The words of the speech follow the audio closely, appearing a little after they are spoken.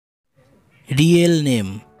Real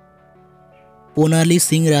name Pranali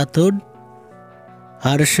Rathod,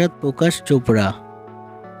 Harshad Chopda.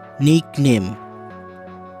 Nickname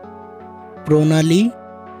Pranali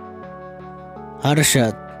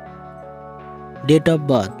Harshad. Date of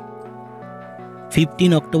birth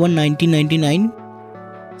 15 October 1999,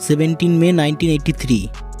 17 May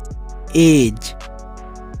 1983. Age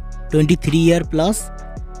 23 year plus,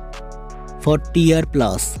 40 year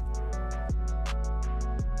plus.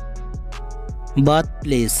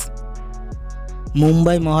 Birthplace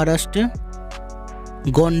Mumbai, Maharashtra,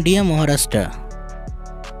 Gondia, Maharashtra.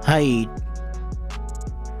 Height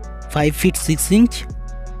 5 feet 6 inch,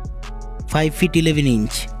 5 feet 11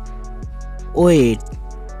 inch. Weight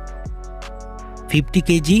 50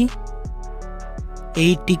 kg,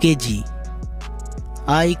 80 kg.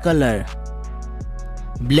 Eye color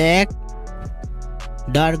black,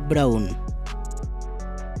 dark brown.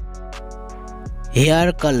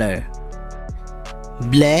 Hair color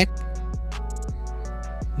black,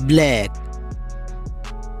 black.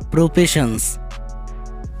 Professions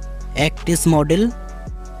actress, model,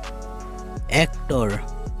 actor.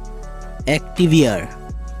 Active year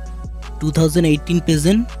 2018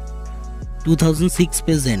 pageant, 2006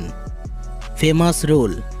 pageant. Famous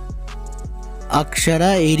role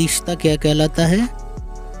Akshara ये रिश्ता क्या कहलाता है,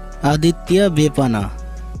 Aditya बेपना.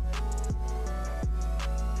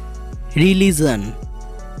 Religion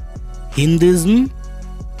Hinduism,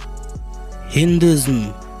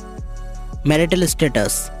 Hinduism. Marital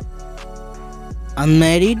status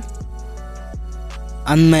unmarried,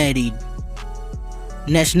 unmarried.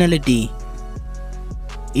 Nationality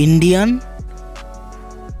Indian,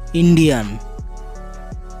 Indian.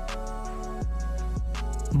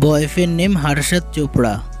 Boyfriend name Harshad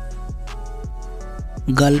Chopda.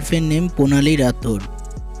 Girlfriend name Pranali Rathod.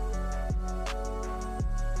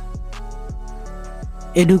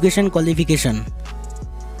 Education qualification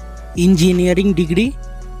engineering degree,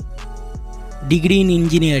 degree in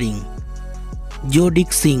engineering.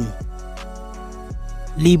 Jodic Singh.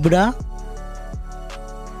 Libra,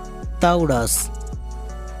 Taurus.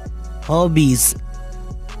 Hobbies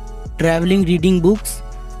traveling, reading books,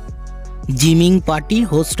 gymming, party,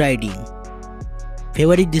 horse riding.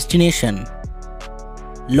 Favorite destination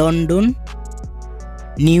London,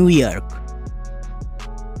 New York.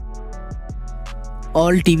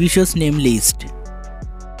 All TV shows name list.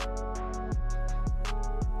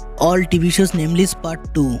 All TV shows name list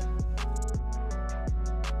part 2.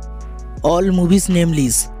 All movies name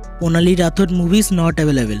list. Pranali Rathod movies not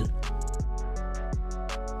available.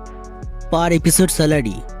 Per episode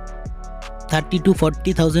salary 30 to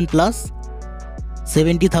 40,000 plus,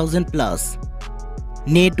 70,000 plus.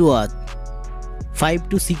 Net worth 5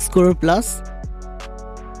 to 6 crore plus,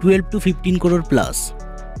 12 to 15 crore plus.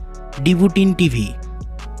 Debut in TV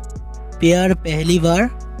प्यार पहली बार,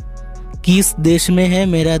 किस देश में है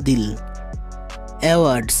मेरा दिल.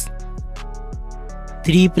 Awards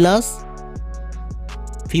 3 plus,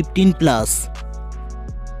 15 plus.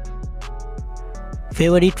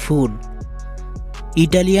 Favorite food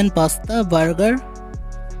Italian pasta, burger,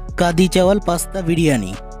 kadi chawal pasta,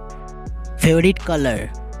 biryani. Favorite color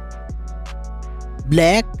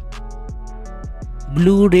black,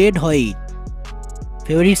 blue, red, white.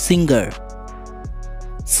 Favorite singer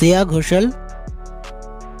Shreya Ghoshal,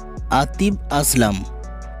 Atif Aslam.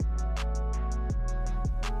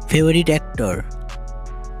 Favorite actor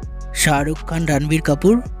Shah Rukh Khan, Ranbir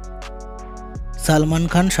Kapoor, Salman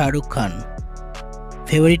Khan, Shah Rukh Khan.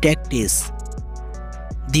 Favorite actress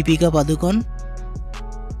Deepika Padukone,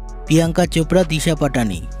 Priyanka Chopra, Disha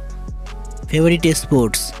Patani. Favorite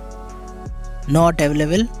sports not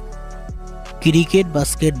available. Cricket,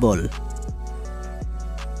 basketball.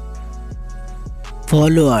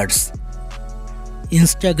 Followers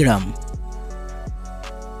Instagram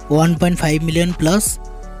 1.5 million plus,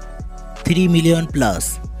 3 million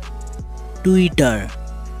plus. Twitter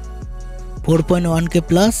 4.1k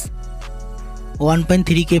plus,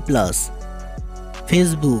 1.3k plus.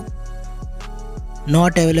 Facebook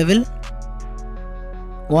not available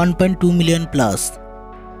 1.2 million plus.